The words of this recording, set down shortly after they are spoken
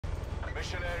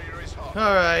Mission area is hot.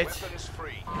 All right. Weapons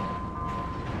free.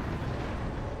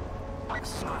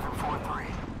 This is Griffin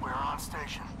 4-3. We're on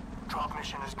station. Drop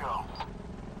mission is go.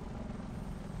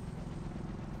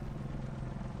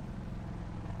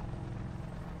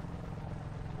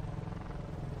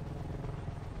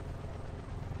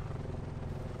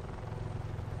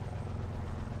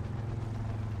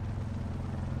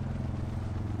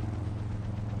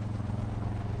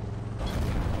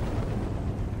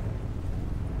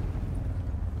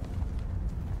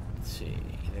 Let's see,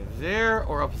 either there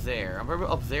or up there. I'm gonna go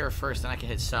up there first, then I can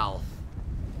hit south.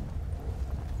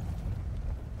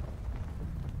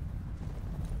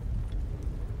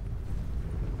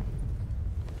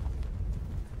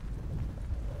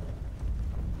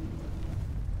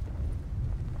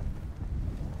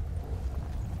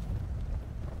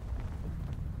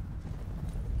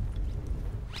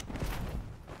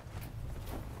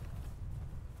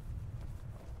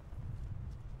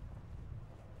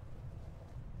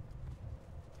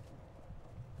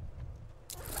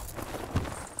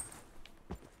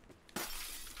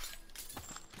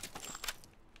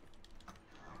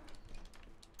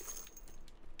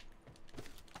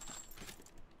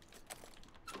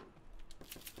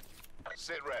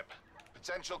 Sit rep.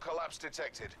 Potential collapse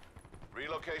detected.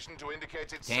 Relocation to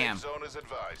indicated Damn. safe zone is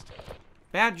advised.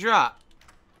 Bad drop.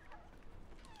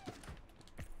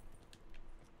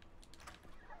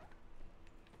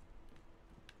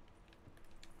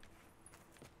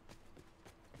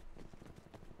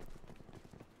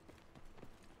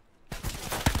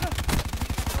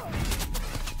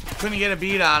 Couldn't get a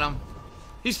beat on him.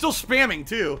 He's still spamming,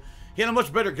 too. He had a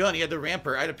much better gun. He had the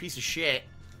Ramper. I had a piece of shit.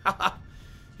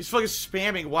 He's fucking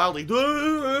spamming wildly.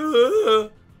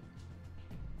 Mr.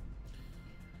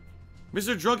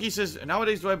 Drunky says,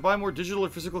 nowadays, do I buy more digital or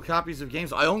physical copies of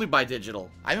games? I only buy digital.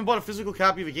 I haven't bought a physical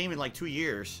copy of a game in like 2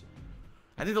 years.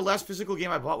 I think the last physical game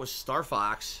I bought was Star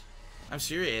Fox. I'm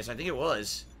serious. I think it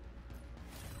was.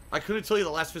 I couldn't tell you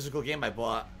the last physical game I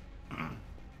bought.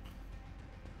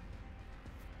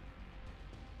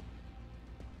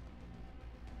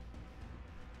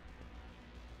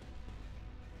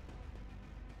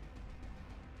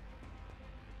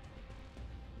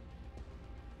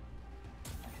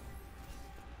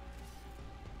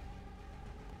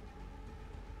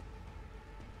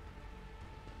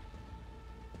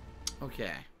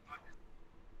 Okay.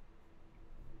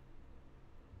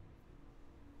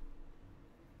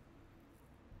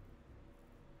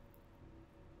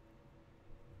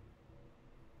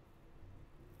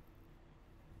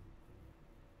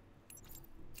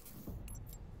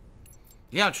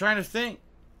 Yeah, I'm trying to think.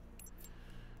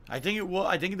 I think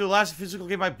the last physical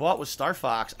game I bought was Star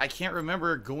Fox. I can't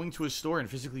remember going to a store and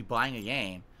physically buying a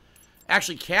game.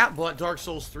 Actually, Kat bought Dark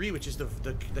Souls 3, which is the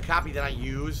copy that I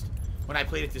used when I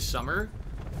played it this summer.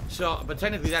 So, but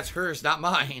technically that's hers, not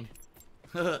mine.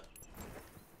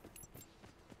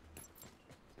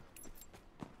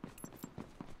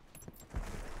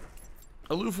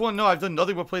 Aloof one, no, I've done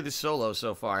nothing but play this solo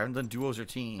so far. I haven't done duos or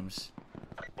teams.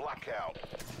 Blackout.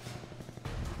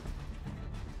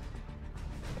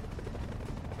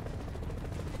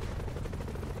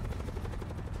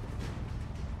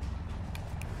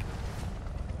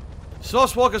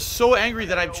 Sauce Walker's so angry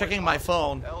that I'm checking my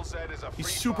phone. He's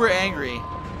super angry.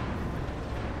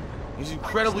 He's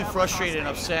incredibly frustrated and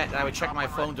upset that I would check my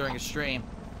phone during a stream.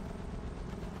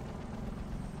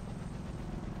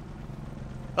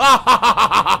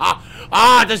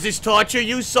 Ah, does this torture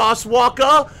you, Sauce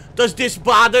Walker? Does this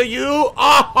bother you?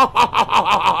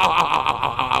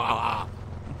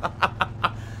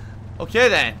 Okay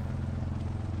then.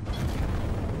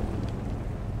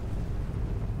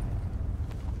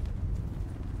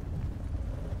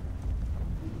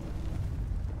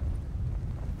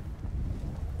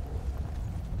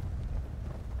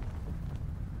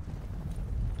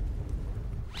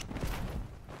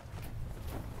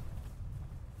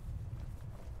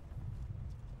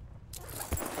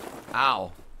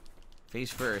 Ow. Face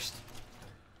first.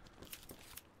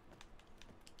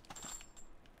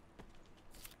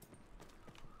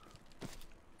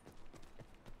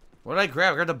 What did I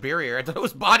grab? I grabbed the barrier. I thought it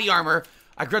was body armor.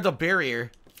 I grabbed the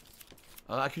barrier.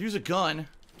 I could use a gun.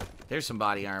 There's some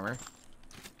body armor.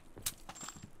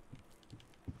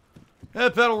 Yeah,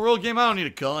 Battle Royale game, I don't need a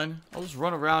gun. I'll just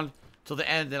run around till the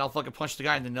end, then I'll fucking punch the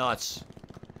guy in the nuts.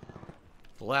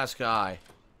 The last guy.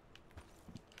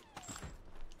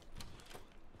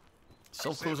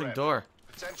 Self-closing door.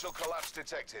 Potential collapse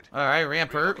detected. Alright,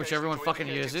 Rampart, which everyone fucking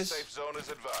uses. Safe zone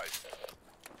is advised.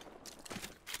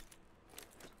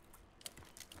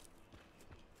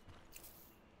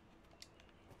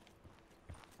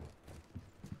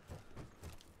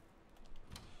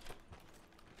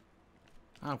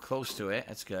 I'm close to it.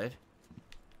 That's good.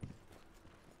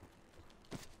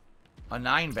 A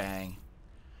 9-bang.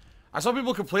 I saw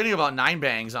people complaining about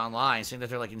 9-bangs online, saying that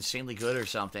they're like insanely good or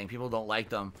something. People don't like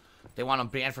them. They want them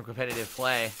banned from competitive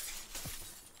play.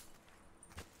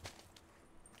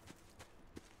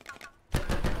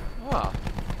 Oh.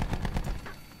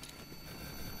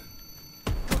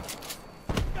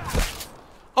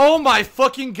 Oh my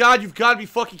fucking god, you've got to be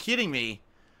fucking kidding me.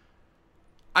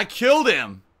 I killed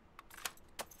him.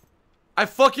 I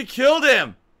fucking killed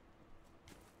him.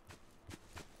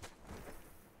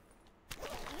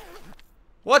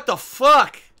 What the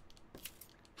fuck?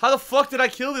 How the fuck did I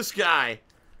kill this guy?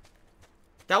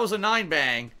 That was a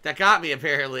 9-bang. That got me,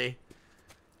 apparently.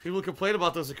 People complain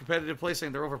about those in competitive play,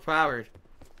 saying they're overpowered.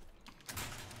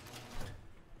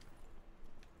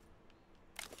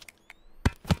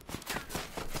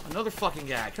 Another fucking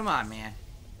guy. Come on, man.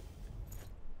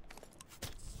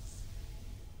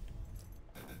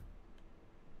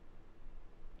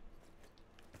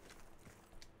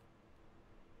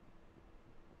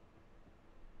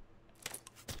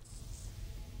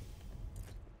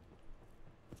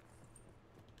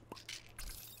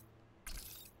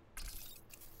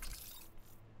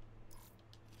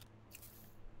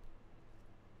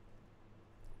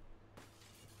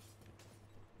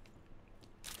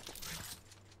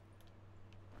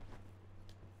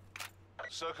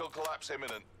 Circle collapse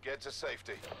imminent. Get to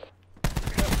safety.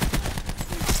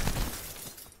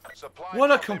 Supply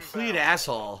What a drop complete inbound.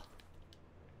 asshole.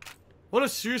 What a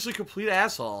seriously complete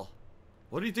asshole.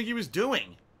 What do you think he was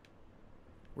doing?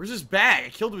 Where's his bag? I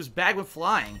killed him. His bag went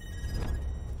flying.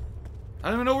 I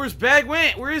don't even know where his bag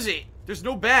went. Where is it? There's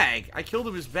no bag. I killed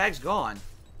him. His bag's gone.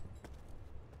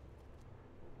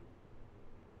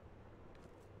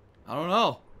 I don't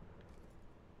know.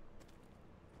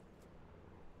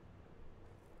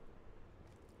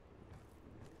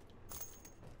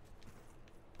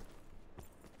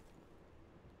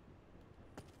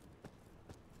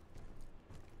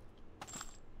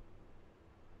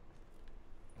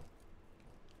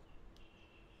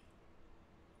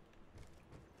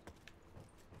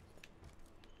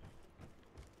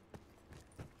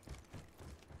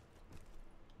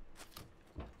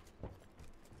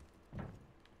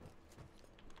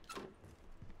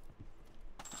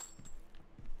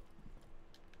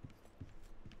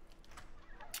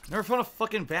 Never found a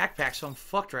fucking backpack, so I'm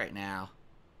fucked right now.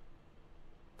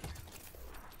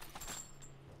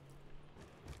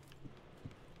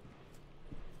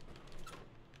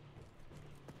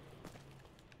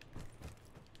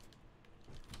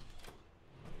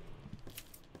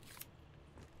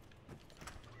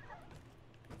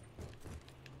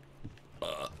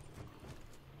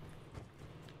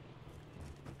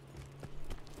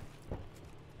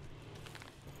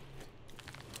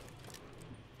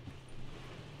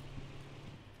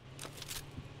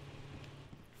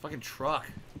 Fucking truck.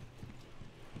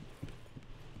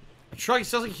 A truck, he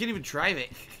sounds like he can't even drive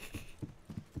it.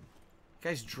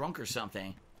 Guy's drunk or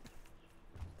something.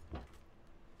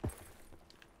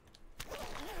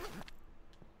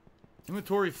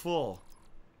 Inventory full.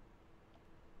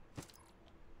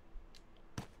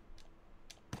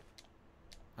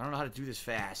 I don't know how to do this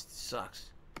fast. It sucks.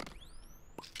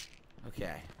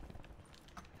 Okay.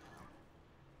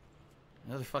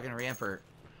 Another fucking rampart.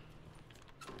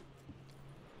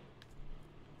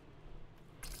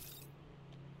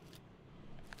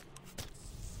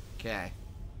 Okay.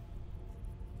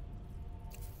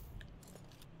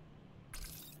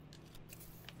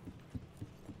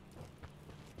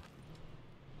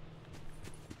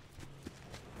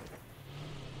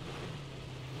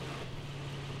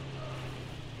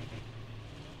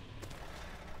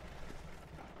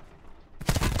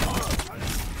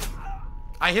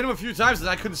 I hit him a few times and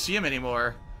I couldn't see him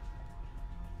anymore.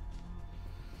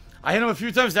 I hit him a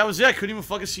few times, that was it. I couldn't even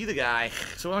fucking see the guy.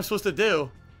 So what am I supposed to do?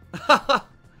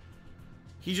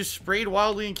 He just sprayed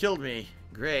wildly and killed me.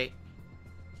 Great.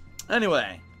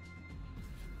 Anyway.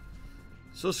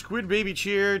 So Squid Baby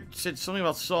cheered, said something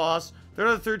about sauce. Third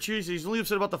out of the third cheer, he's only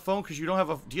upset about the phone because you don't have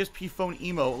a DSP phone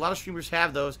emote. A lot of streamers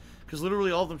have those because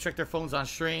literally all of them check their phones on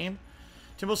stream.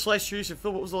 Timbo Slice cheer, said,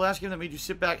 Phil, what was the last game that made you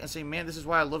sit back and say, man, this is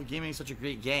why I love gaming, it's such a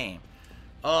great game?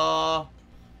 I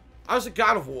was at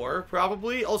God of War,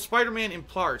 probably. Oh, Spider-Man in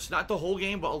parts. Not the whole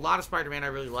game, but a lot of Spider-Man I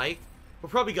really liked.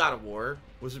 But probably God of War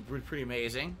was pretty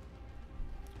amazing.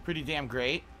 Pretty damn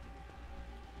great.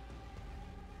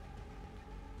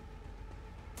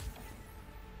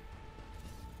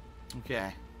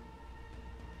 Okay.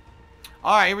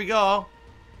 Alright, here we go.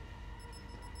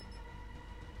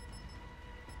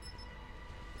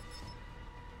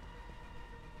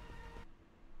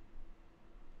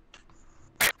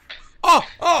 Oh!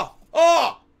 Oh!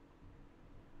 Oh!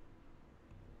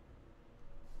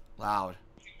 Loud.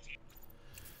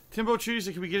 Timbo Cheese,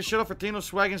 can we get a shout out for Thanos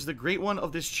Swaggins, the great one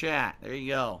of this chat? There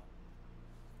you go.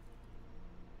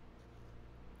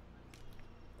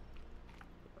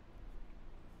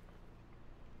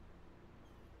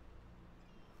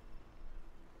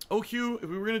 OQ, if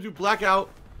we were going to do Blackout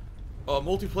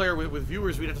multiplayer with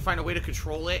viewers, we'd have to find a way to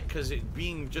control it, because it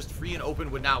being just free and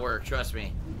open would not work, trust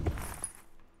me.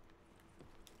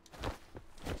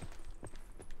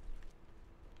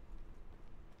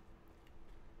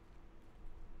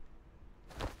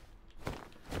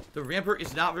 The Rampart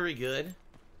is not very good.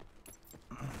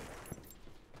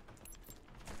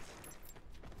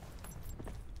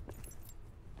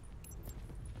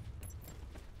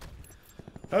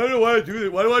 I don't know why I do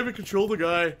that. Why do I even control the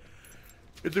guy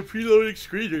at the preloading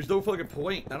screen? There's no fucking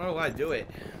point. I don't know why I do it.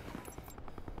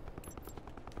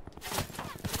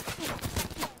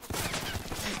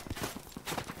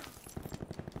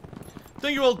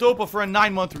 Thank you, El Dopa, for a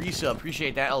 9-month resub.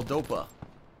 Appreciate that, El Dopa.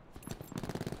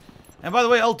 And by the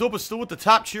way, El Dopa's still with the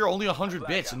top cheer, only 100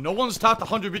 bits. And no one's topped the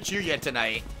 100-bit cheer yet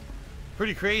tonight.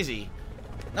 Pretty crazy.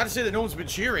 Not to say that no one's been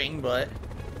cheering, but...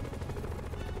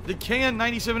 The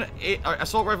KN-97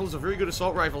 assault rifle is a very good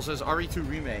assault rifle, says RE2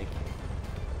 Remake.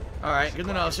 Alright, good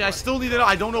to know. See, I still need to know.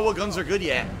 I don't know what guns are good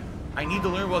yet. I need to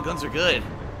learn what guns are good.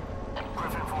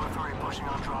 Griffin 4-3 pushing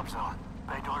on drop zone.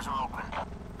 Bay doors are open.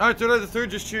 Alright, Third the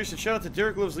Third just cheers. And shout out to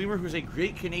Derek Loves Lemur, who's a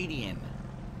great Canadian.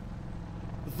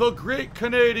 The great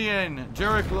Canadian,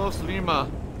 Derek Loves Lima.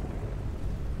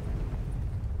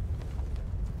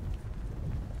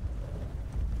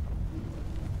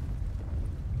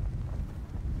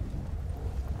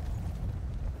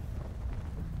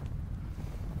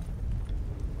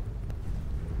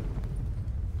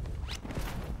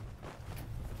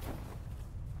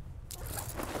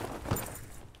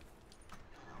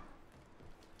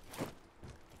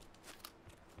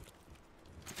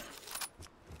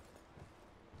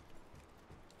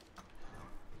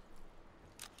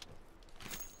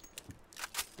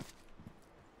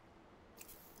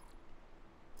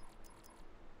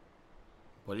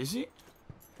 What is it?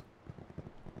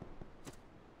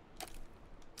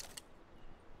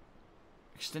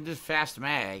 Extended fast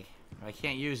mag. I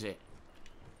can't use it.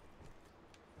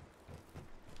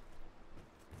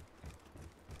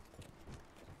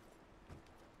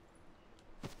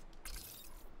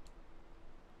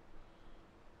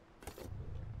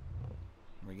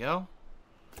 There we go.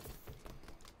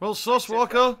 Well, Sauce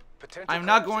Walker, I'm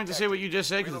not going to say what you just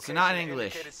said because it's not in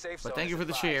English. But thank you for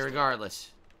the share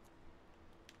regardless.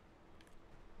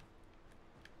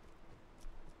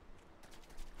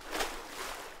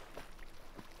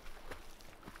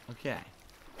 Okay.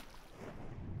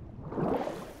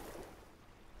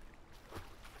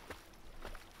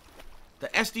 The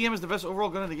SDM is the best overall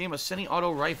gun in the game, a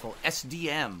semi-auto rifle.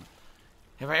 SDM.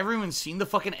 Have I ever even seen the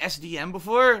fucking SDM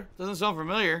before? Doesn't sound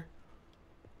familiar.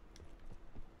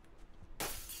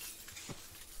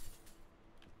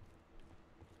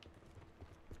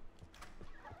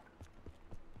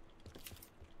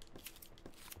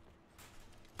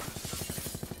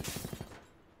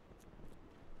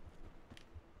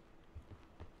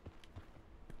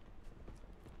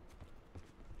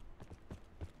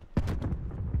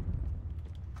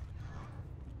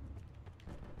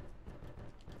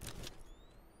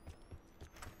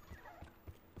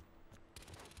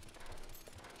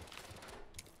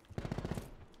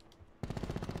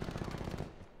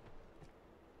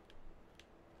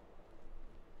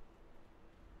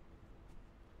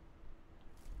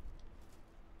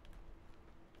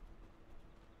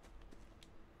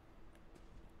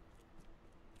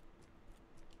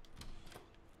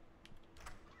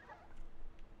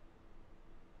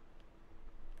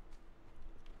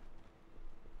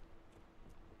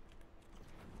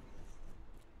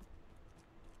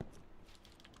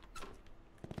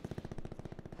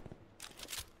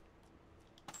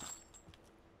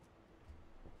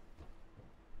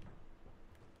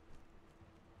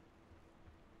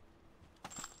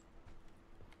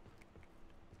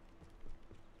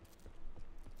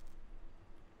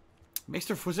 Makes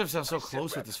their footsteps sound so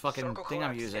close with this fucking thing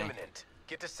I'm using. Imminent.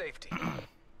 Get to safety.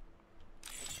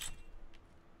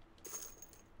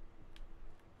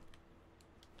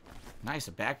 Nice,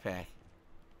 a backpack.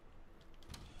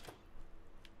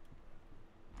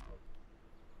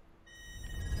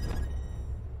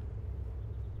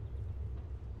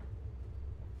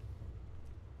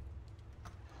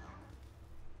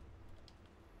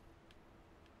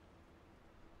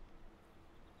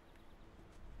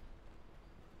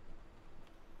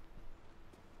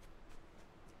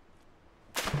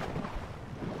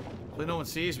 Hopefully no one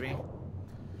sees me.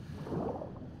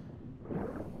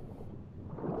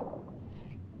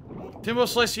 Timbo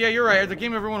Slice, yeah, you're right. The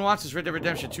game everyone wants is Red Dead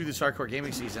Redemption 2 this hardcore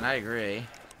gaming season. I agree.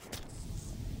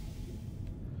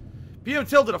 BM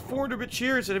Tell did a 400-bit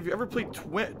cheer and said, have you ever played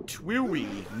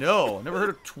Twiwi? No, never heard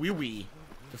of Twiwi.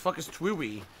 The fuck is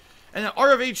Twiwi? And then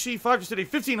RFHC5 just did a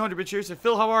 1500-bit cheer and said,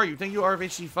 Phil, how are you? Thank you,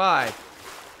 RFHC5.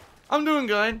 I'm doing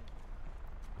good.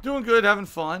 Doing good, having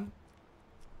fun.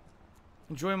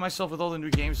 Enjoying myself with all the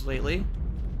new games lately.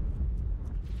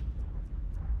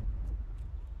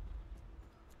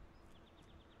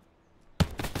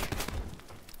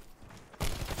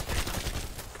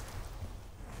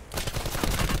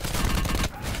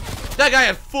 That guy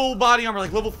had full body armor,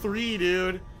 like level 3,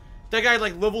 dude. That guy had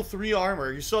like level 3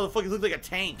 armor. You saw the fucking looked like a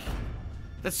tank.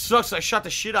 That sucks. I shot the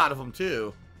shit out of him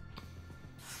too.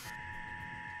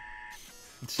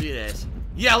 Let's see this.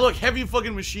 Yeah, look, heavy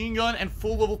fucking machine gun and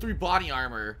full level 3 body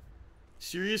armor.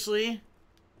 Seriously?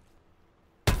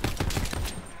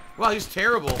 Wow, he's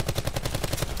terrible.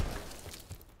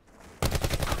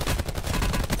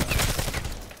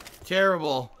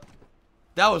 Terrible.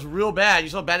 That was real bad. You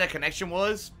saw how bad that connection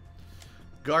was?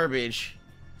 Garbage.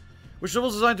 Which level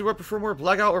is designed to work? Prefer more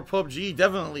Blackout or PUBG?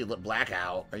 Definitely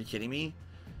Blackout. Are you kidding me?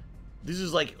 This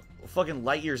is like fucking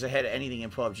light years ahead of anything in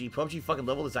PUBG. PUBG fucking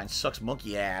level design sucks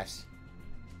monkey ass.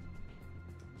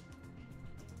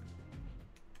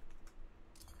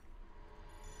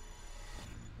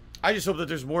 I just hope that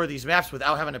there's more of these maps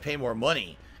without having to pay more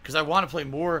money. Because I want to play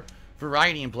more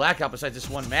variety in Blackout besides this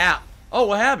one map. Oh,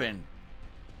 what happened?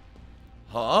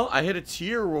 Huh? I hit a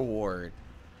tier reward.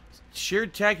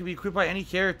 Shared tag can be equipped by any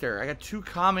character. I got 2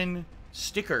 common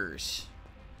stickers.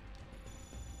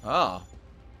 Oh.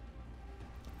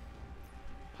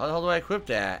 How the hell do I equip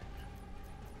that?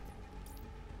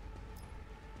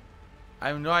 I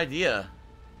have no idea.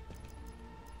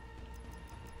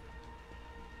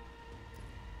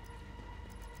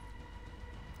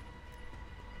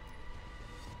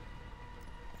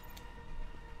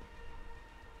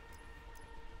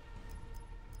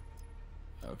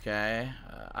 Okay.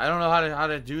 I don't know how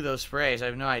to do those sprays. I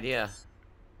have no idea.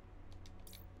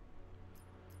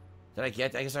 Did I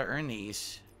get? I guess I earned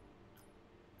these.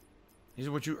 These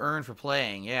are what you earn for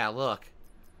playing. Yeah, look.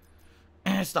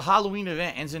 It's the Halloween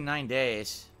event. Ends in 9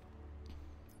 days.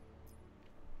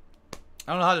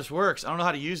 I don't know how this works. I don't know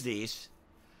how to use these.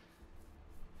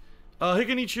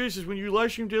 Hickany Cheers says, when you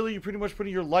live stream daily, you're pretty much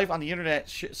putting your life on the internet.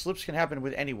 Slips can happen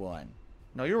with anyone.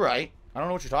 No, you're right. I don't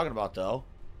know what you're talking about, though.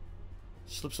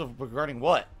 Slips of regarding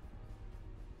what?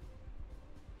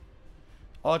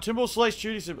 Timbo Slice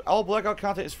Judy said, all Blackout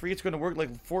content is free. It's going to work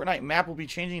like Fortnite map will be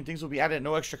changing and things will be added at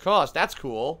no extra cost. That's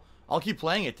cool. I'll keep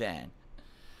playing it then.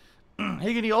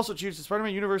 Higgany also chooses the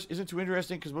Spider-Man universe isn't too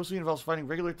interesting because mostly involves fighting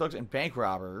regular thugs and bank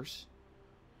robbers.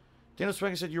 Daniel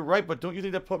Swank said, you're right, but don't you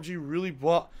think that PUBG really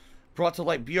brought to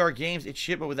light BR games? It's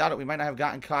shit, but without it, we might not have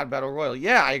gotten COD Battle Royale.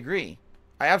 Yeah, I agree.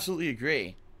 I absolutely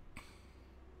agree.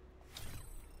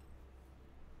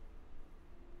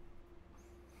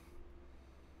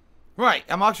 Right,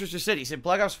 Amoxers just said, he said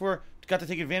Black Ops 4 got to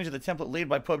take advantage of the template laid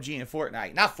by PUBG and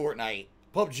Fortnite. Not Fortnite.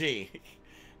 PUBG.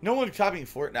 No one's copying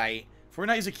Fortnite.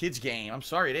 Fortnite is a kid's game. I'm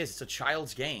sorry, it is. It's a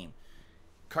child's game.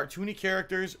 Cartoony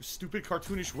characters, stupid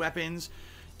cartoonish weapons,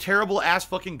 terrible ass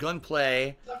fucking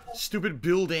gunplay, stupid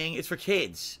building. It's for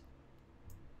kids.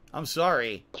 I'm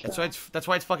sorry. That's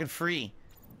why it's fucking free.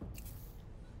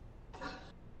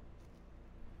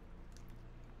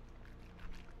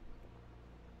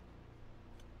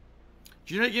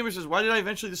 Genetic Gamer says, why did I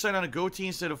eventually decide on a goatee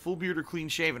instead of full beard or clean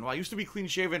shaven? Well, I used to be clean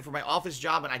shaven for my office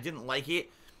job and I didn't like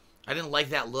it. I didn't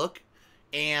like that look.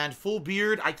 And full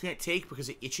beard I can't take because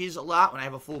it itches a lot when I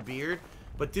have a full beard.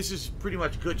 But this is pretty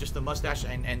much good, just the mustache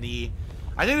and the...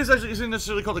 I think this actually isn't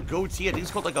necessarily called a goatee. I think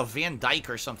it's called like a Van Dyke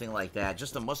or something like that.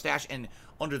 Just the mustache and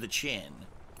under the chin.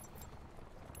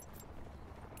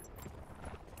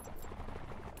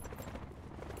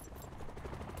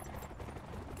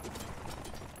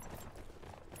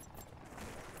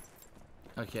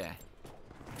 Okay.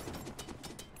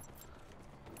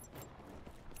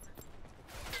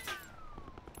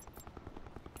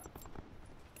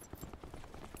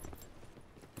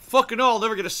 Fucking no, I'll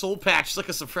never get a soul patch. It's like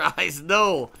a surprise.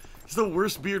 No. It's the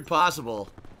worst beard possible.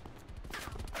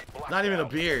 Not even a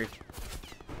beard.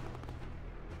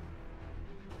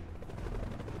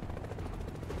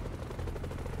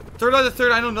 Third Eye the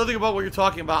Third, I know nothing about what you're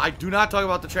talking about. I do not talk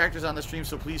about the tractors on the stream,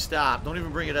 so please stop. Don't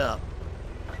even bring it up.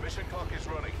 Mission clock is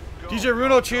running. Go. DJ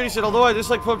Runo Charity said, although I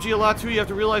dislike PUBG a lot too, you have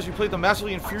to realize we played the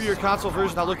massively inferior console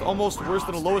version that looked almost worse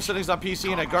than the lowest settings on PC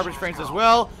and had garbage frames as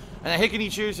well. And then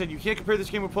Hickany Cheers said, you can't compare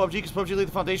this game with PUBG because PUBG laid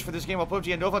the foundation for this game while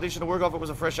PUBG had no foundation to work off. It was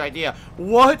a fresh idea.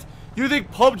 What? You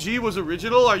think PUBG was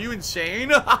original? Are you insane?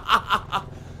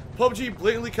 PUBG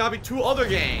blatantly copied 2 other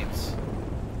games.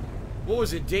 What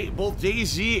was it? Both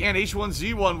DayZ and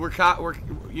H1Z1 were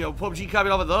you know, PUBG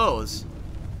copied off of those.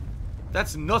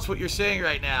 That's nuts what you're saying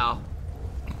right now.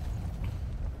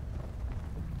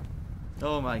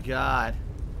 Oh my god.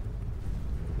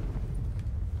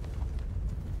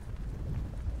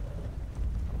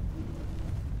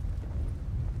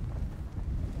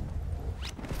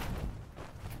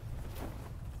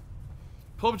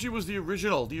 PUBG was the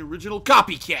original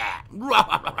copycat.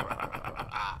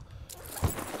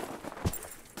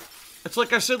 It's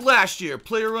like I said last year,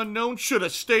 player unknown should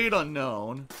have stayed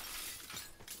unknown.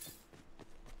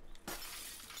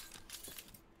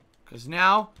 Because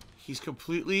now, he's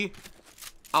completely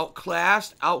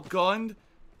outclassed, outgunned,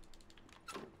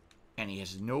 and he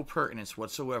has no pertinence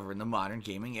whatsoever in the modern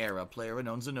gaming era. Player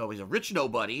unknown's a nobody. He's a rich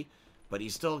nobody, but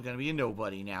he's still going to be a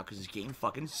nobody now because his game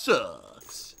fucking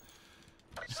sucks.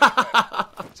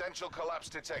 Potential collapse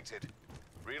detected.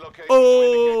 Relocation to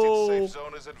indicated safe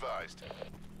zone is advised.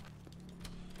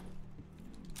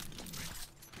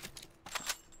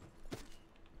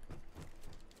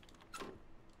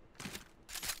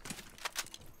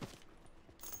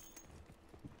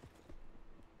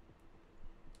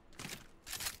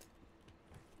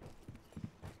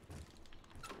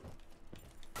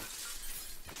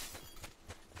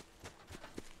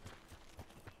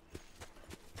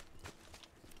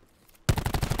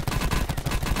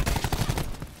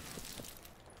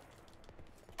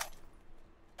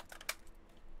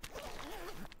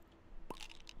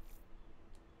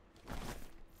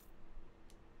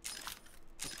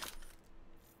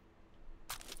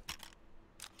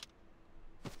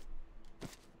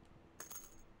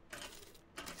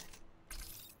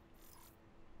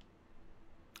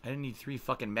 I didn't need 3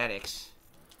 fucking medics.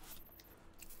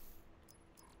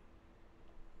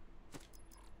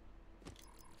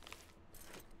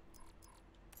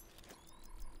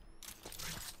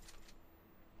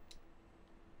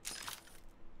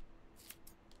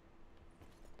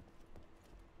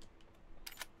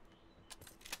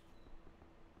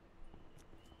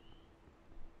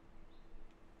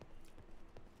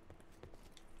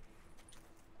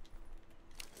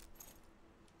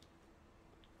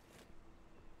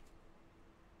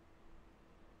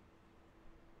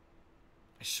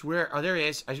 I swear, oh, there he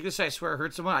is. I was gonna say, I swear I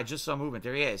heard someone. I just saw movement.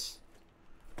 There he is.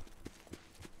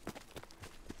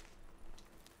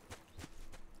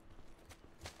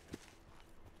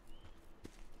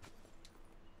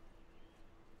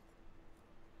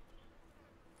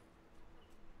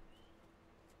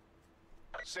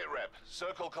 Sit rep.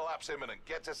 Circle collapse imminent.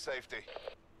 Get to safety.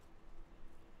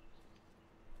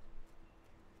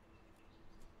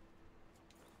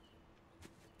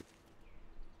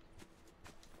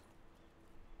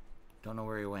 Don't know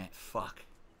where he went. Fuck.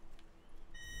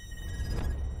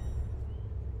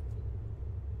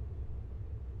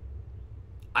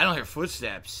 I don't hear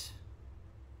footsteps.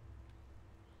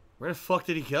 Where the fuck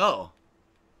did he go?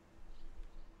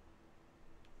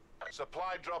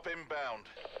 Supply drop inbound.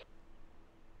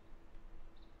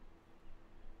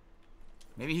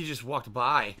 Maybe he just walked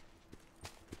by.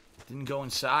 Didn't go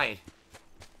inside.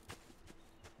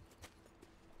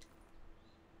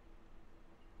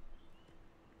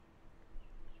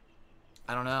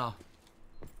 I don't know.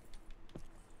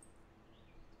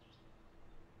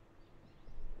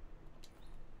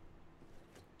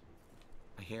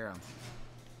 I hear him.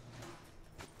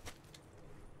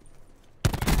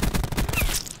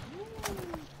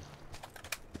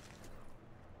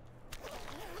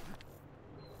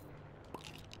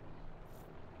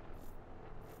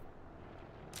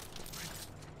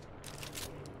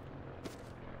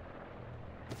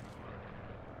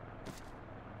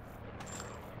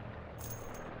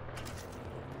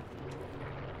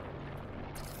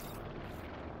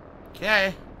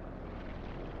 Okay.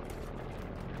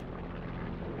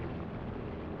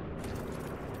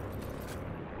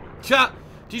 Yeah,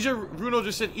 DJ Bruno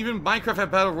just said even Minecraft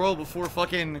had Battle Royale before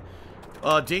fucking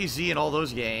DayZ and all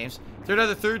those games.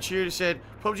 Third cheer just said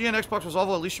PUBG on Xbox was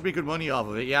awful. At least you made good money off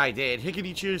of it. Yeah, I did.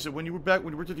 Hickety cheer said when you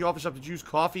worked at the office up, did you use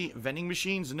coffee vending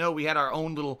machines? No, we had our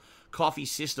own little coffee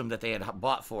system that they had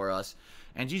bought for us.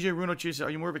 And DJ Bruno cheer said, are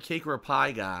you more of a cake or a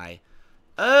pie guy?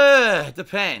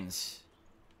 Depends.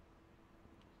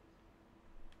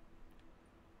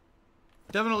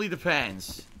 Definitely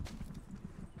depends.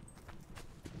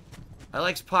 I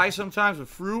like pie sometimes with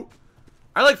fruit.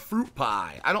 I like fruit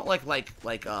pie. I don't like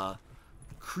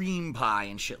cream pie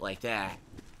and shit like that.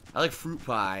 I like fruit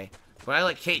pie, but I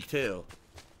like cake too.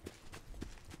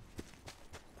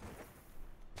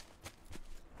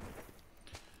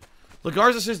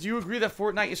 Lagarza says, do you agree that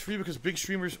Fortnite is free because big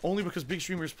streamers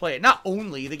play it? Not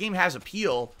only, the game has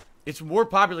appeal. It's more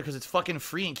popular because it's fucking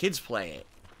free and kids play it.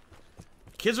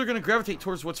 Kids are going to gravitate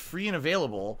towards what's free and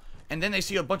available, and then they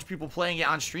see a bunch of people playing it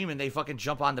on stream and they fucking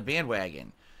jump on the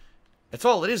bandwagon. That's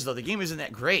all it is, though. The game isn't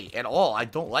that great at all. I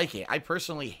don't like it. I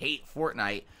personally hate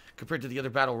Fortnite compared to the other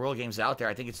Battle Royale games out there.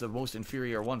 I think it's the most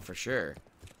inferior one for sure.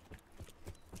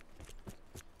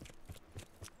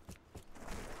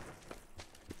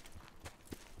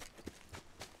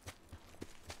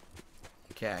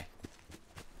 Okay.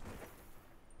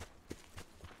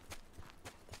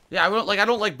 Yeah, I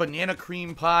don't like banana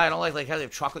cream pie. I don't like how they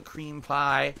have chocolate cream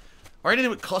pie. Or anything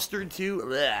with custard, too.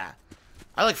 Blech.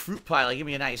 I like fruit pie. Like, give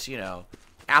me a nice, you know,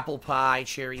 apple pie,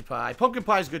 cherry pie. Pumpkin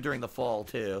pie is good during the fall,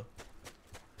 too.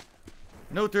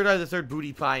 No third eye, the third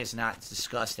booty pie is not. It's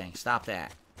disgusting. Stop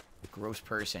that. Gross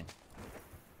person.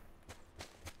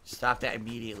 Stop that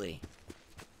immediately.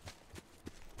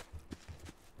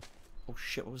 Oh,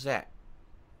 shit. What was that?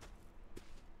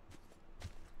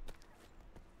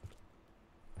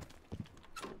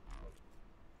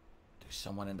 There's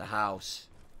someone in the house.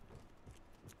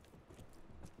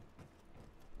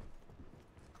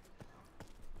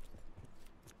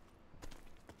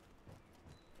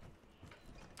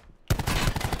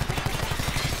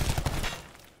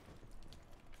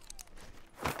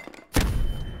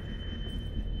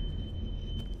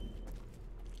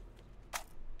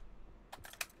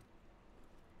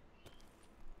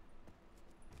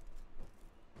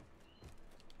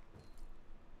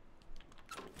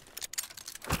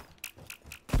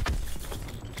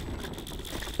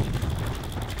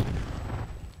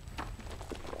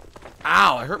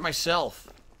 Ow, I hurt myself.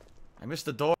 I missed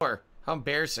the door. How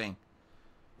embarrassing.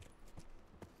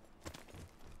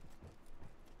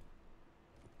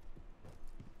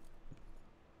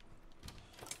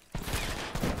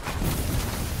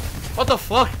 What the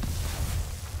fuck?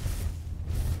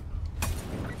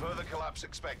 Further collapse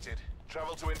expected.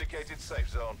 Travel to indicated safe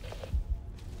zone.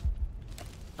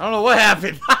 I don't know what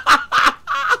happened.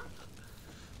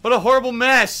 What a horrible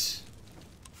mess.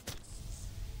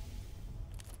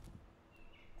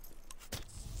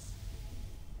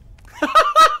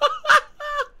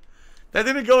 That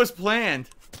didn't go as planned.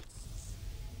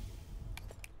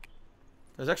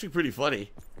 That was actually pretty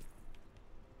funny.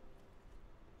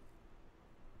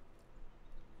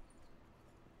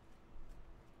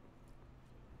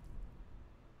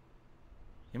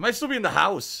 He might still be in the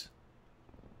house.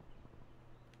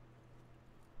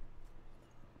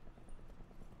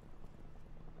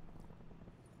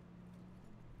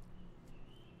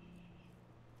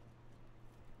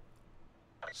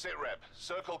 Sit rep.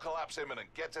 Circle collapse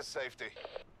imminent. Get to safety.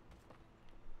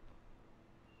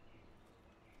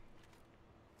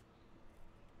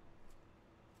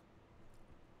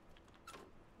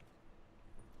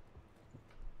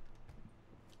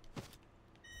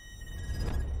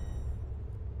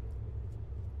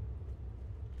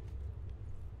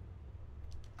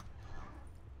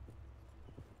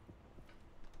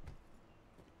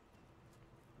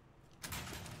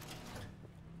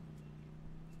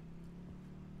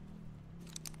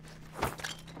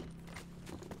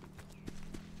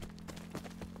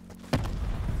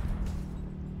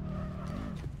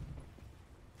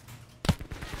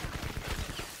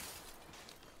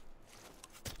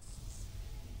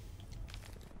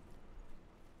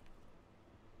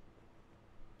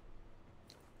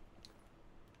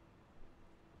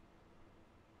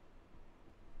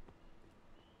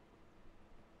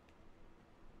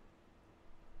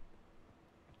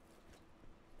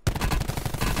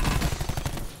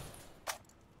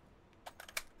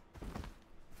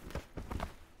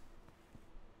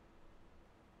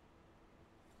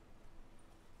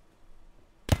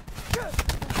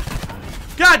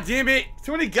 God damn it!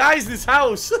 Too many guys in this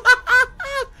house!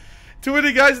 Too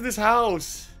many guys in this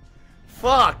house!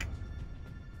 Fuck!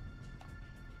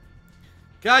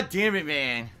 God damn it,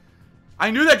 man. I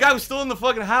knew that guy was still in the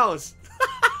fucking house.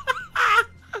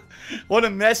 What a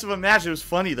mess of a match. It was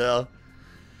funny, though.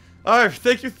 Alright,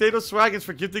 thank you, Thanos Swagons,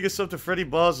 for gifting us up to Freddie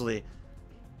Bosley.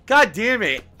 God damn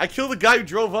it. I killed the guy who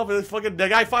drove up, and the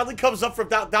guy finally comes up from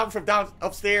down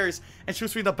upstairs and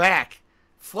shoots me in the back.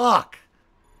 Fuck.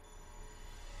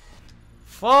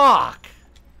 Fuck!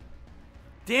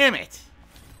 Damn it!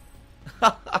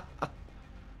 Now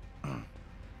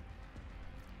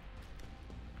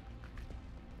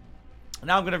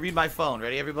I'm gonna read my phone.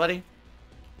 Ready, everybody?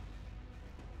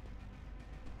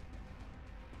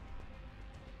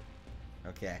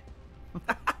 Okay.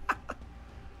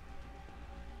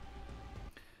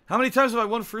 How many times have I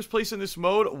won first place in this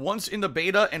mode? Once in the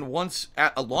beta and once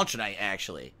at a launch night,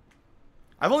 actually.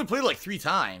 I've only played it like 3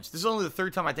 times. This is only the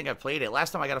 3rd time I think I've played it. Last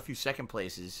time I got a few second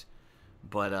places.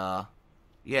 But,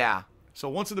 yeah. So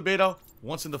once in the beta,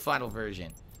 once in the final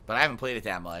version. But I haven't played it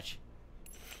that much.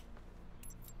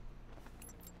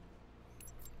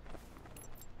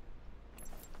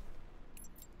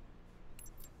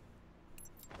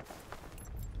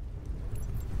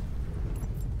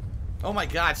 Oh my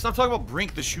god, stop talking about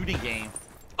Brink, the shooting game.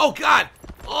 Oh god!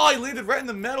 Oh, he landed right in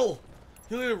the metal.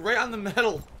 He landed right on the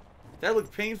metal. That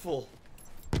looked painful.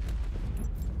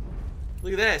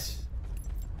 Look at this.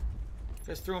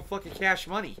 Guy's throwing fucking cash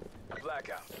money.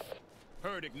 Blackout.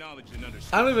 Heard, acknowledged, and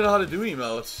understood. I don't even know how to do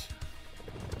emotes.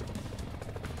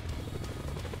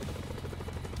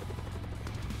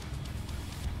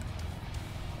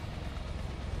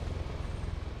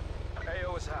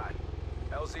 AO is hot.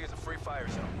 LZ is a free fire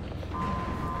zone.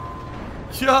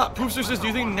 Yeah, Poopster says, do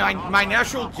you think my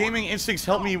natural gaming instincts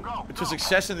help me to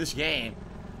success in this game?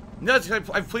 No,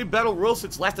 I've played Battle Royale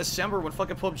since last December when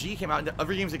fucking PUBG came out, and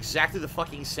every game's exactly the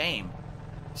fucking same.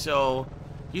 So,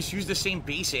 you just use the same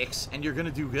basics, and you're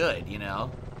gonna do good, you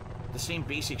know? The same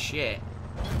basic shit.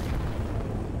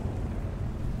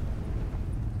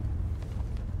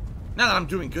 Not that I'm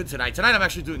doing good tonight. Tonight I'm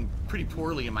actually doing pretty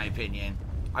poorly, in my opinion.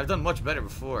 I've done much better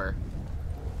before.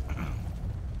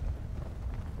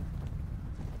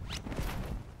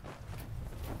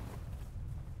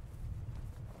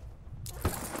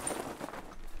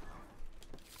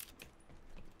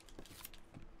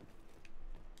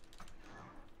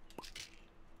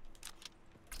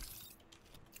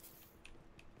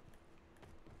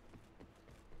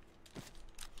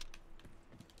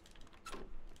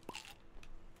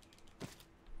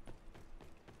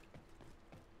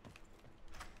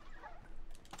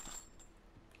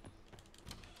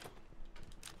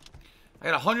 I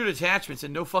got 100 attachments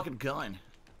and no fucking gun.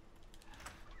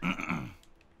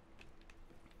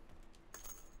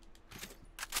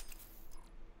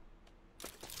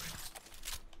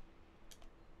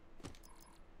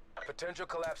 Potential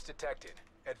collapse detected.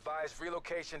 Advise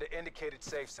relocation to indicated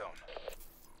safe zone.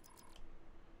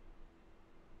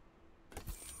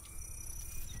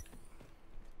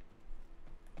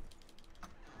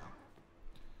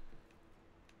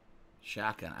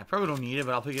 Shotgun. I probably don't need it,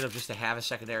 but I'll pick it up just to have a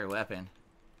secondary weapon.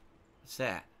 What's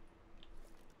that?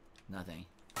 Nothing.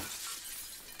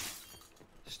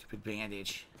 Stupid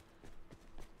bandage.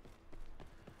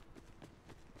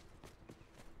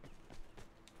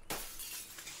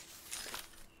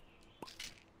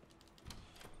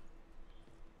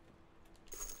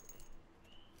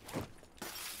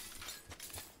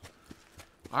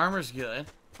 Armor's good.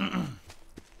 I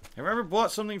remember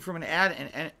bought something from an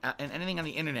ad and anything on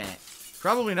the internet.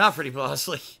 Probably not, Freddy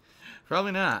Bosley.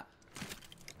 Probably not.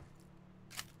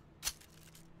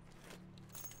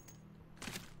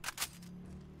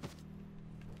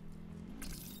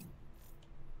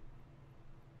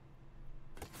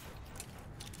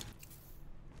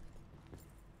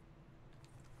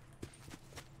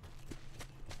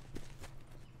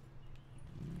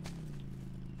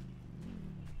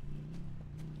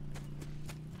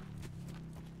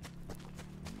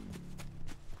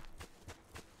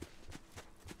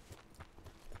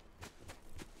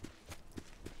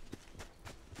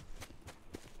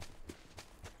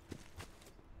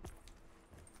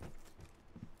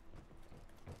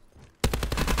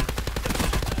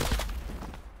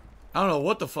 I don't know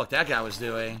what the fuck that guy was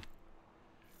doing.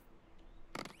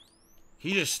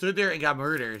 He just stood there and got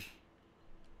murdered.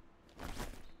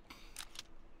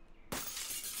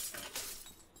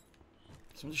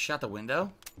 Someone just shot the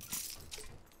window?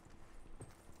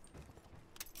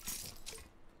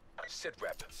 Sit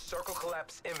rep. Circle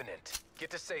collapse imminent. Get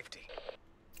to safety.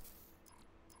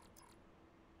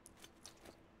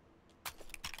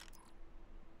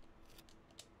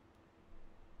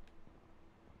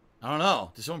 I don't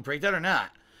know. Did someone break that or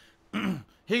not?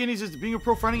 Higgin, he says, being a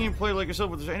pro fighting game player like yourself,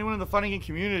 was there anyone in the fighting game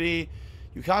community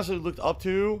you constantly looked up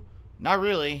to? Not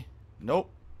really.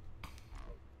 Nope.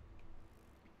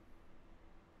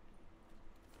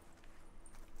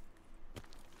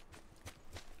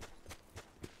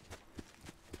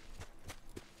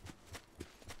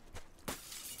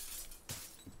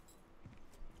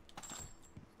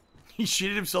 He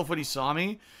shitted himself when he saw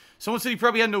me. Someone said he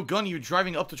probably had no gun. He was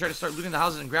driving up to try to start looting the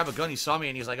houses and grab a gun. He saw me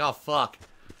and he was like, oh, fuck.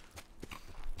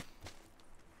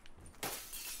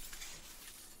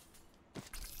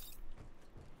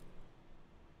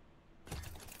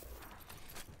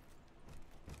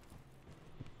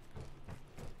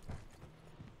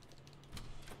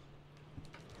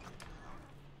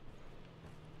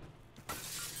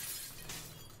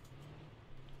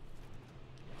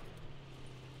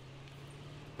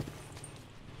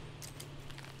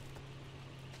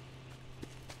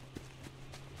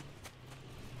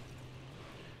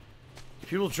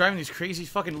 People driving these crazy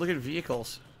fucking looking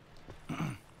vehicles.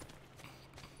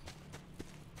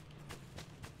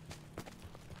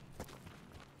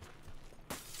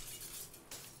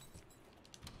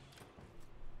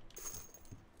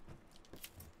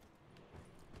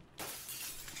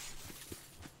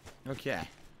 Okay.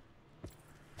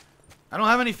 I don't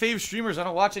have any fave streamers. I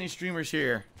don't watch any streamers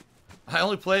here.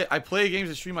 I play games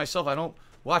and stream myself. I don't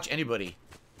watch anybody.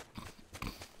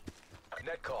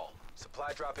 Net call.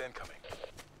 Supply drop incoming.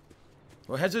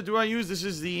 What headset do I use? This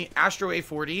is the Astro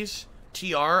A40s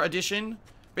TR edition.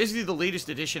 Basically the latest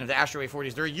edition of the Astro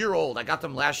A40s. They're a year old. I got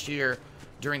them last year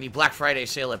during the Black Friday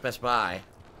sale at Best Buy.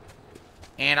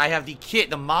 And I have the kit,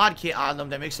 the mod kit on them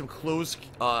that makes them closed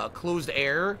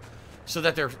air so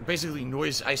that they're basically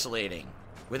noise isolating.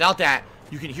 Without that,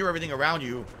 you can hear everything around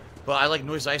you, but I like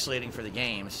noise isolating for the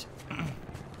games.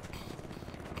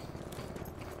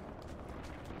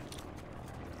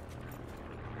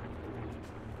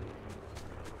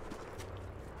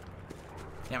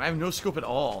 Damn, I have no scope at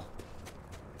all.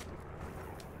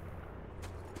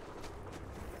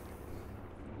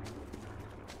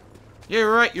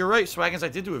 Yeah, you're right, Swaggins. I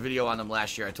did do a video on them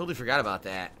last year. I totally forgot about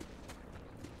that.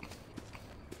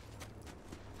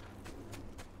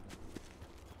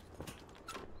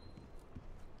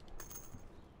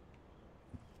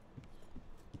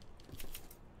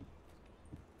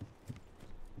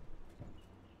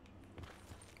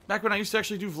 Back when I used to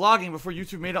actually do vlogging before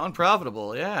YouTube made it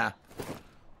unprofitable, yeah.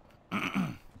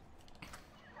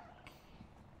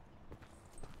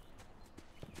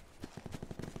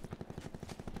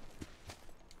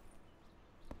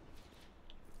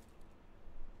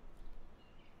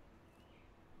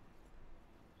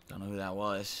 Don't know who that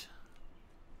was.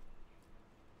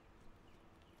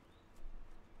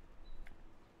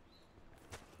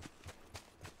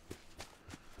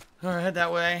 Alright, head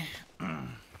that way.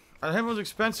 Are the headphones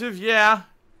expensive? Yeah.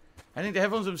 I think the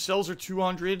headphones themselves are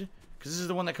 $200. Because this is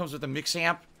the one that comes with the mix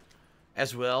amp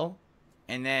as well.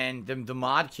 And then the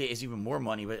mod kit is even more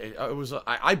money. But it was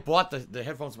I bought the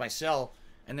headphones myself.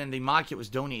 And then the mod kit was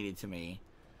donated to me.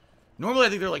 Normally I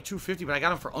think they're like $250, but I got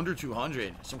them for under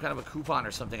 $200. Some kind of a coupon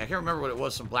or something. I can't remember what it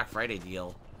was. Some Black Friday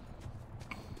deal.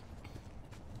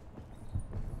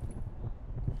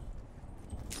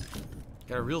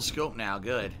 Got a real scope now.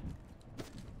 Good.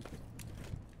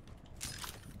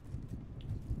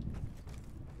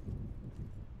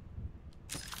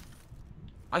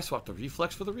 I swapped the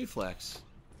reflex for the reflex.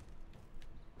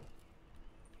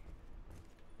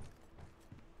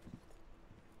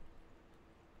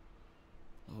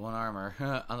 One armor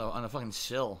on the fucking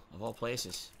sill of all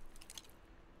places.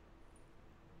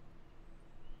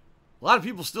 A lot of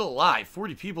people still alive.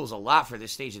 40 people is a lot for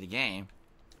this stage of the game.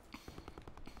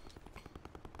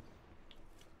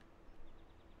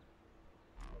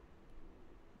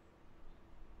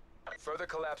 Further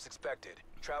collapse expected.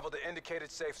 Travel to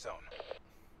indicated safe zone.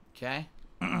 Okay.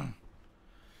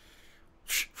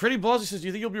 Freddy Ballsy says, do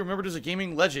you think you'll be remembered as a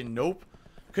gaming legend? Nope.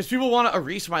 Because people want to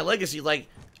erase my legacy. Like,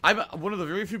 I'm one of the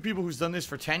very few people who's done this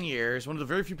for 10 years. One of the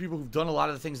very few people who've done a lot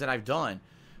of the things that I've done.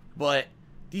 But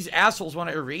these assholes want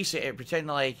to erase it and pretend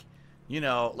like, you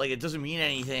know, like it doesn't mean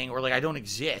anything or like I don't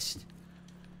exist.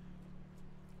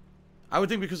 I would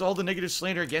think because all the negative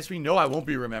slander against me, no, I won't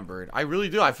be remembered. I really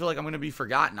do. I feel like I'm going to be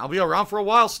forgotten. I'll be around for a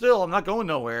while still. I'm not going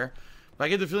nowhere. But I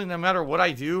get the feeling no matter what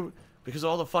I do, because of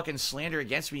all the fucking slander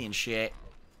against me and shit,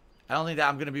 I don't think that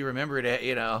I'm going to be remembered,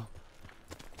 you know.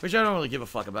 Which I don't really give a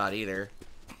fuck about either.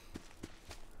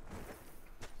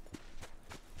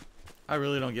 I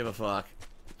really don't give a fuck.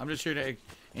 I'm just here to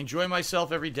enjoy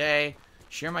myself every day,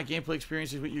 share my gameplay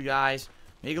experiences with you guys,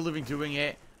 make a living doing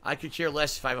it. I could care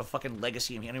less if I have a fucking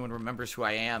legacy and anyone remembers who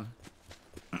I am.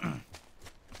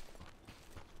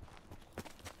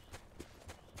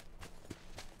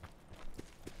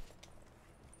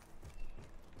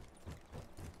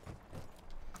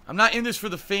 I'm not in this for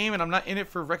the fame, and I'm not in it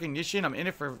for recognition. I'm in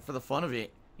it for the fun of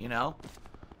it, you know?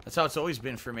 That's how it's always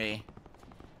been for me.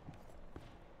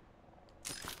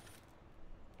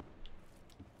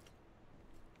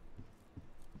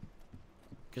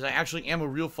 Because I actually am a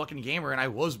real fucking gamer, and I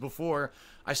was before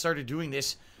I started doing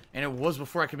this, and it was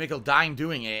before I could make a dime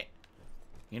doing it.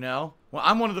 You know? Well,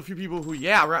 I'm one of the few people who,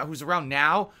 yeah, who's around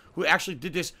now, who actually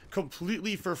did this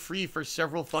completely for free for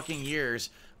several fucking years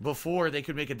before they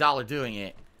could make $1 doing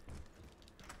it.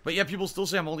 But yeah, people still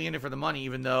say I'm only in it for the money,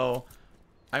 even though,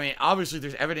 I mean, obviously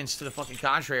there's evidence to the fucking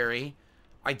contrary.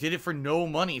 I did it for no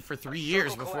money for 3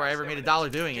 years before I ever made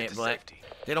 $1 doing it, but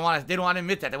they don't want to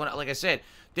admit that. They want, like I said,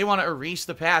 they want to erase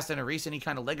the past and erase any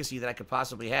kind of legacy that I could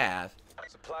possibly have.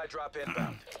 Supply drop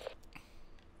inbound.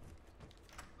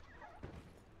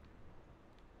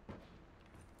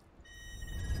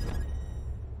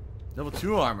 Level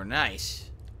 2 armor, nice.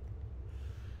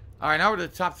 Alright, now we're to the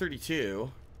top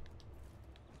 32.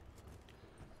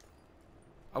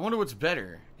 I wonder what's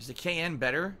better. Is the KN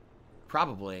better?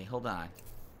 Probably. Hold on.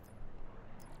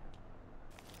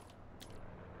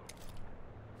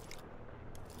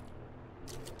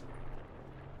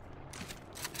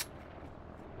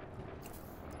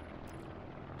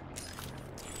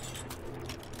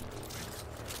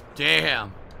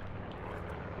 Damn.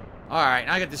 Alright,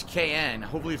 now I got this KN.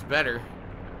 Hopefully it's better.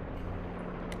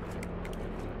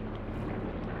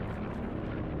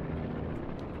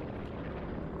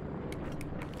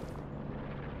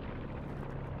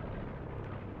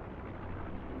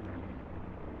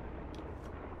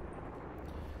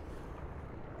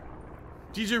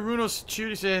 DJ Runo's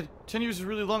Chudy said, 10 years is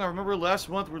really long. I remember last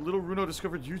month where little Runo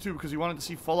discovered YouTube because he wanted to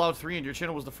see Fallout 3 and your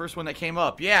channel was the first one that came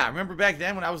up. Yeah, I remember back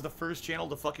then when I was the first channel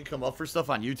to fucking come up for stuff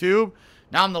on YouTube.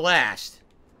 Now I'm the last.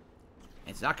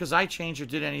 It's not because I changed or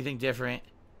did anything different.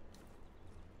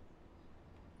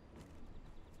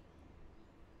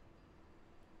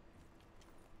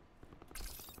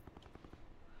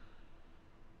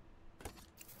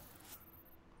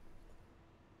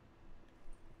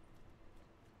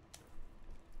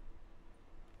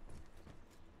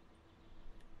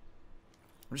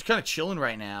 I'm just kind of chilling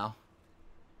right now.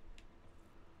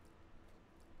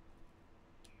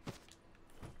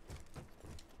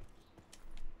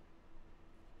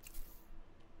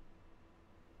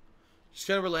 Just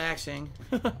kind of relaxing.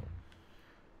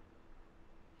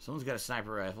 Someone's got a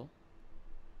sniper rifle.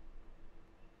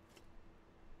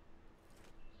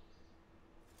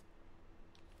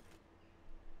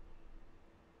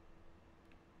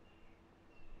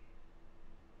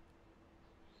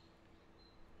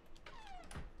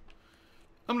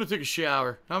 I'm gonna take a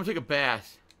shower. I'm gonna take a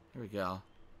bath. Here we go.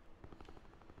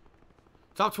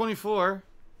 Top 24.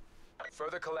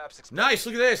 Further collapse expected. Nice,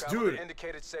 look at this, Travel dude. to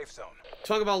indicated safe zone.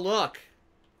 Talk about luck.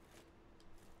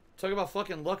 Talk about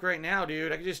fucking luck right now,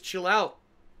 dude. I can just chill out.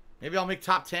 Maybe I'll make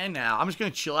top 10 now. I'm just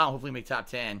gonna chill out and hopefully make top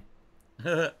 10.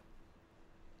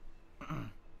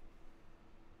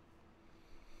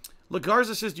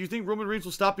 Lagarza says, do you think Roman Reigns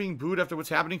will stop being booed after what's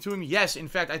happening to him? Yes, in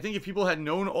fact, I think if people had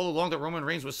known all along that Roman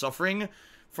Reigns was suffering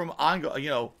from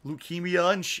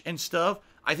leukemia and stuff,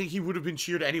 I think he would have been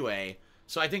cheered anyway.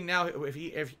 So I think now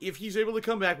if he's able to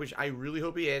come back, which I really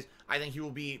hope he is, I think he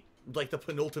will be like the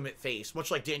penultimate face,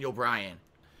 much like Daniel Bryan.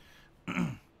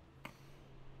 And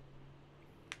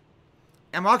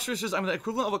Rockstar says, I'm the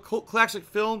equivalent of a cult classic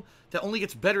film that only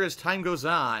gets better as time goes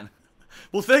on.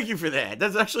 Well, thank you for that.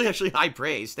 That's actually high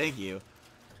praise. Thank you.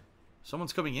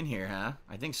 Someone's coming in here, huh?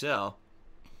 I think so.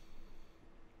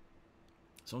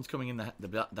 Someone's coming in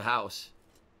the house.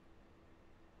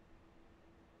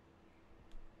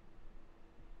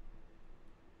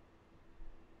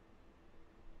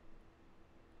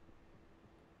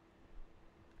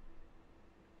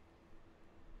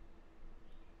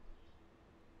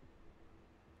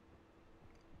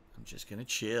 I'm just gonna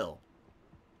chill.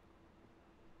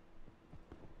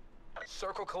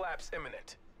 Circle collapse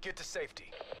imminent. Get to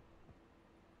safety.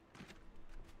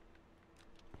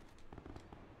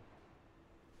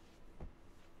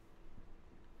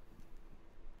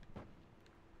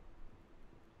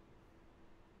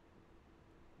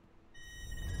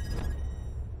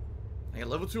 I got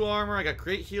level 2 armor, I got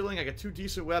great healing, I got 2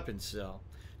 decent weapons, so.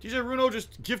 DJ Runo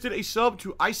just gifted a sub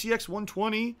to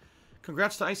ICX120.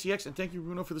 Congrats to ICX, and thank you,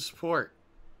 Runo, for the support.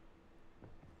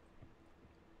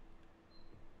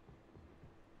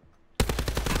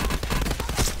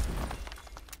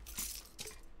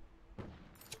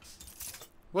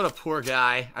 What a poor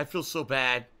guy. I feel so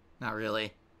bad. Not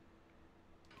really.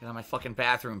 Get out of my fucking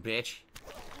bathroom, bitch.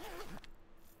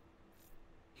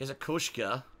 Here's a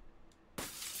Koshka.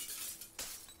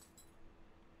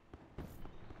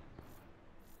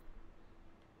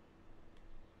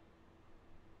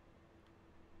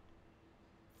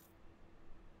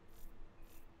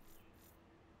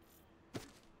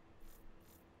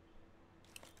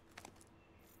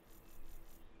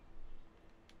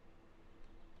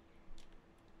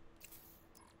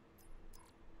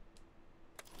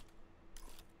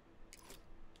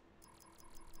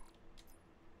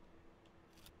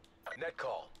 Net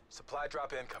call. Supply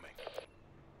drop incoming.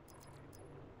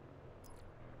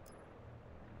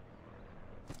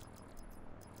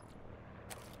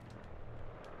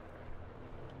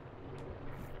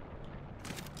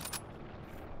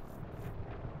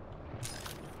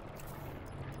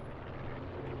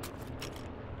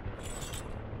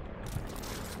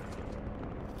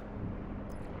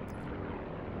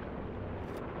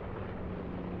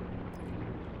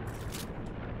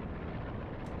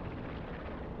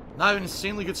 Now I have an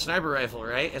insanely good sniper rifle,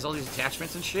 right? Has all these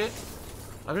attachments and shit.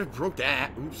 I just broke that.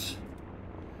 Oops.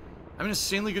 I have an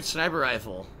insanely good sniper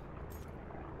rifle.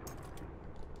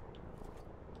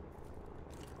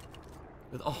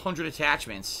 With 100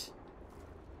 attachments.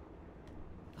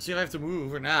 I'll see if I have to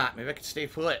move or not. Maybe I can stay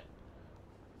put.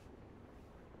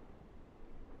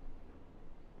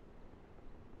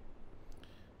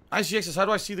 ICX says, how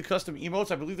do I see the custom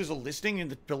emotes? I believe there's a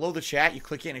listing below the chat. You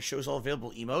click it and it shows all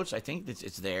available emotes. I think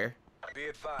it's there. Be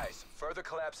advised, further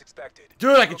collapse expected.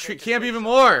 Dude, I can camp even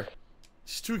more.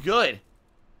 It's too good.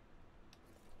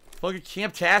 Fucking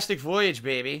camptastic voyage,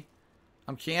 baby.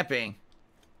 I'm camping.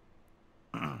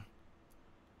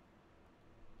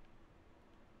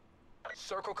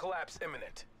 Circle collapse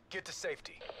imminent. Get to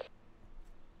safety.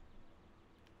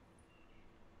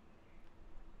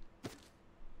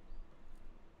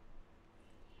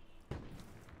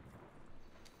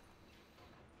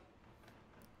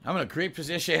 I'm in a great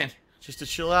position just to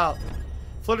chill out.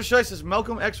 Fluttershy says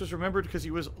Malcolm X was remembered because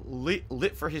he was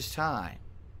lit for his time.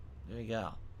 There you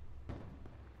go.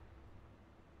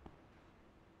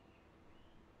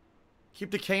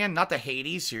 Keep the can, not the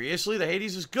Hades. Seriously, the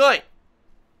Hades is good.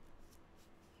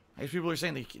 I guess people are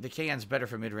saying the can's better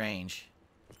for mid-range.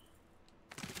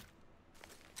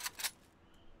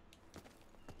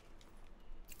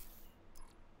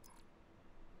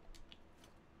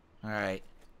 All right.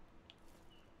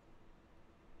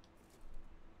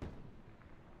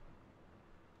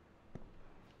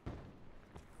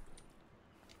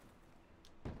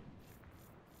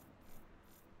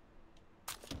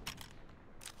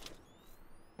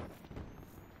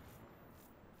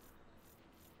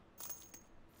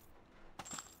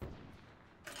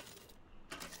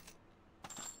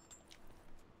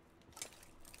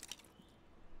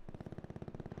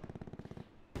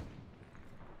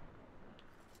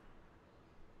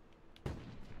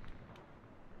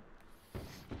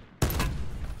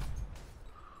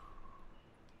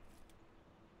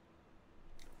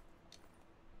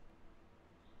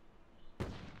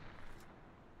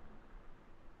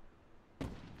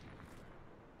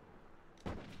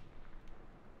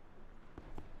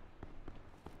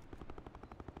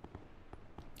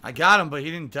 I got him, but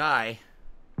he didn't die.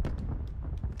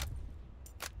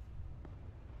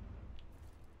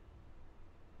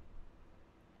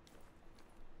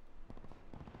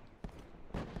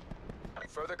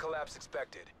 Further collapse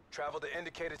expected. Travel to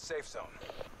indicated safe zone.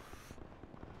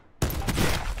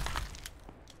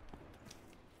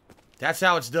 That's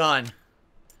how it's done.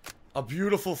 A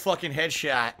beautiful fucking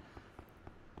headshot.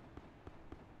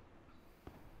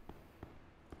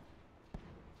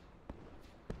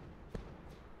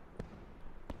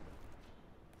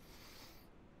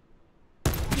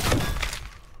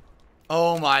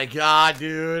 Oh my god,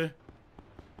 dude.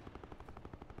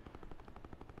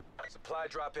 Supply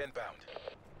drop inbound.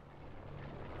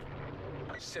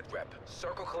 Sit rep.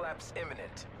 Circle collapse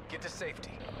imminent. Get to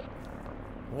safety.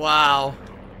 Wow.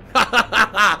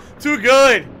 Too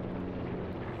good.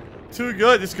 Too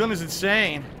good. This gun is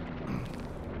insane.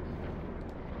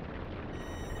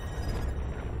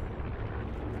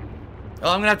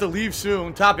 Oh, I'm gonna have to leave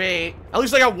soon. Top 8. At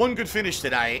least I got one good finish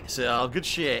tonight. So, good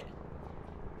shit.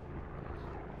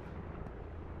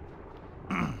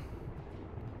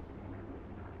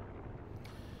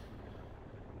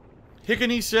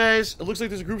 Hickney says, it looks like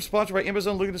there's a group sponsored by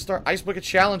Amazon looking to start Ice Bucket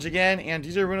Challenge again. And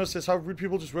DJ Reno says, how rude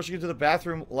people just rushing into the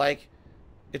bathroom like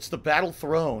it's the Battle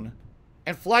Throne.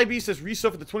 And Fly Beast says,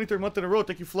 resub for the 23rd month in a row.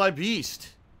 Thank you, Fly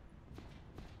Beast.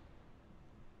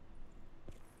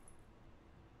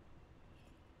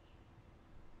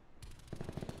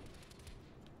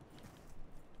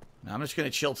 Now I'm just going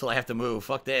to chill till I have to move.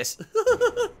 Fuck this.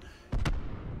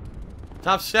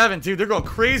 Top 7, dude. They're going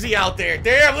crazy out there.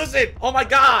 Damn, listen. Oh, my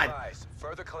God.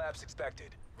 Further collapse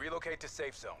expected. Relocate to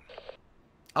safe zone.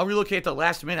 I'll relocate at the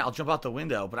last minute. I'll jump out the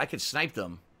window, but I could snipe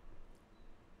them.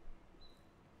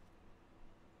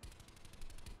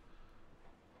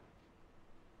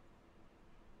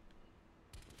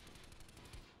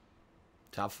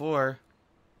 Top 4.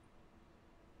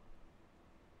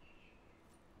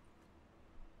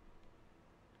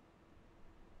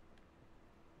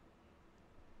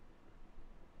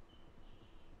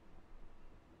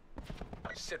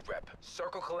 Sit rep.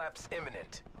 Circle collapse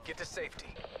imminent. Get to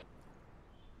safety.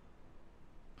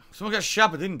 Someone got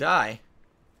shot but didn't die.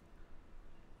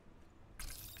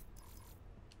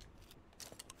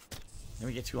 Let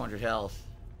me get 200 health.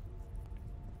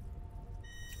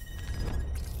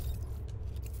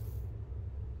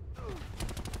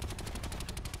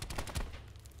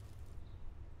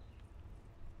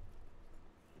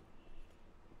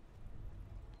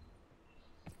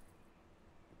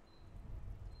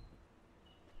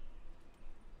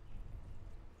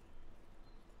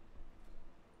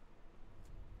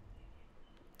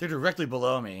 They're directly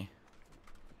below me.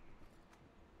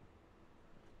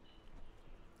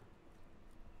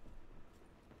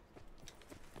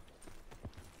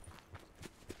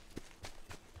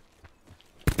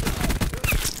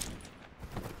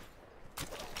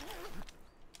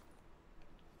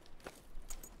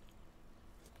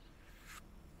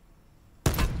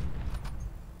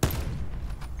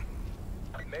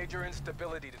 Major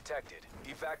instability detected.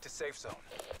 Evac to safe zone.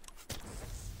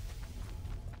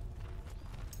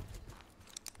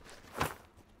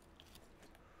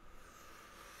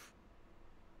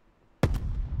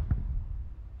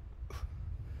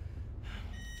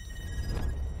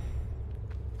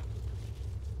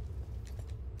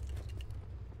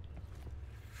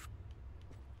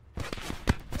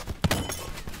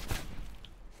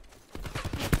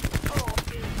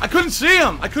 I couldn't see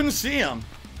him! I couldn't see him!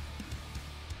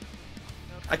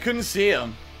 I couldn't see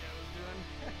him.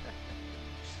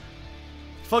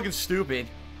 Fucking stupid.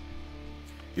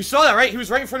 You saw that, right? He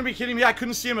was right in front of me kidding me. I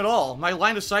couldn't see him at all. My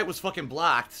line of sight was fucking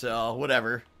blocked, so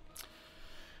whatever.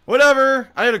 Whatever.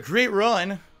 I had a great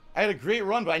run.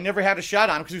 But I never had a shot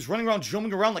on him because he was running around,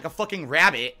 jumping around like a fucking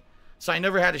rabbit. So I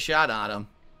never had a shot on him.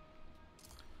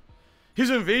 His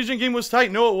invasion game was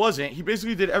tight. No, it wasn't. He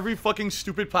basically did every fucking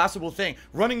stupid possible thing.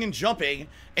 Running and jumping.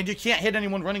 And you can't hit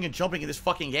anyone running and jumping in this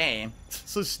fucking game. It's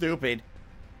so stupid.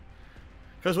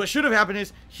 Because what should have happened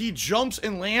is he jumps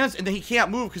and lands and then he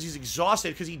can't move because he's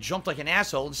exhausted because he jumped like an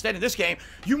asshole. Instead, in this game,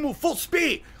 you move full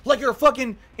speed like you're a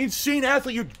fucking insane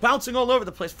athlete. You're bouncing all over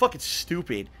the place. Fucking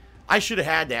stupid. I should have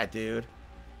had that, dude.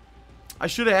 I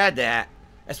should have had that.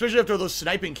 Especially after those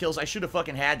sniping kills, I should have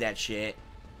fucking had that shit.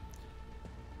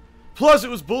 Plus, it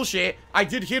was bullshit. I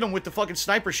did hit him with the fucking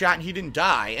sniper shot and he didn't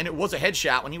die. And it was a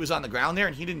headshot when he was on the ground there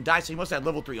and he didn't die, so he must have had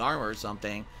level 3 armor or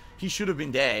something. He should have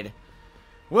been dead.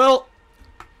 Well,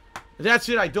 that's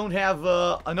it. I don't have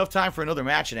enough time for another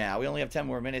match now. We only have 10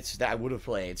 more minutes that I would have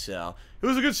played, so. It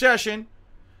was a good session.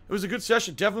 It was a good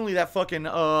session. Definitely that fucking,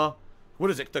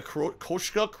 what is it? The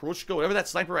Kroshka, whatever that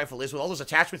sniper rifle is with all those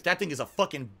attachments. That thing is a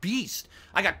fucking beast.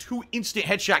 I got 2 instant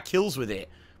headshot kills with it.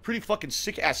 Pretty fucking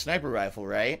sick-ass sniper rifle,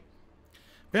 right?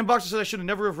 Ben Boxer said I should have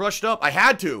never have rushed up. I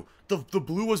had to. The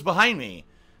blue was behind me.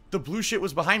 The blue shit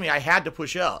was behind me. I had to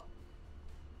push up.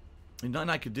 And nothing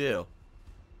I could do.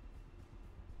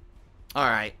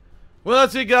 Alright. Well,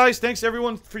 that's it, guys. Thanks,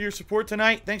 everyone, for your support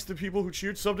tonight. Thanks to the people who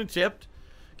cheered, subbed, and tipped.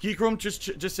 Geekroom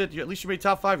just said, at least you made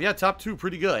top 5. Yeah, top 2.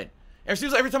 Pretty good. It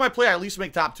seems like every time I play, I at least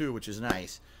make top 2, which is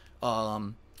nice.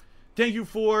 Thank you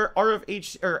for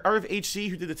RFHC,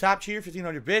 who did the top cheer,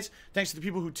 1,500 bits. Thanks to the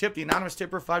people who tipped. The anonymous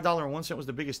tipper, $5.01 was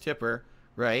the biggest tipper,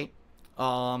 right?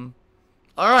 All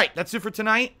right, that's it for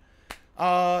tonight.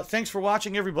 Thanks for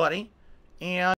watching, everybody. And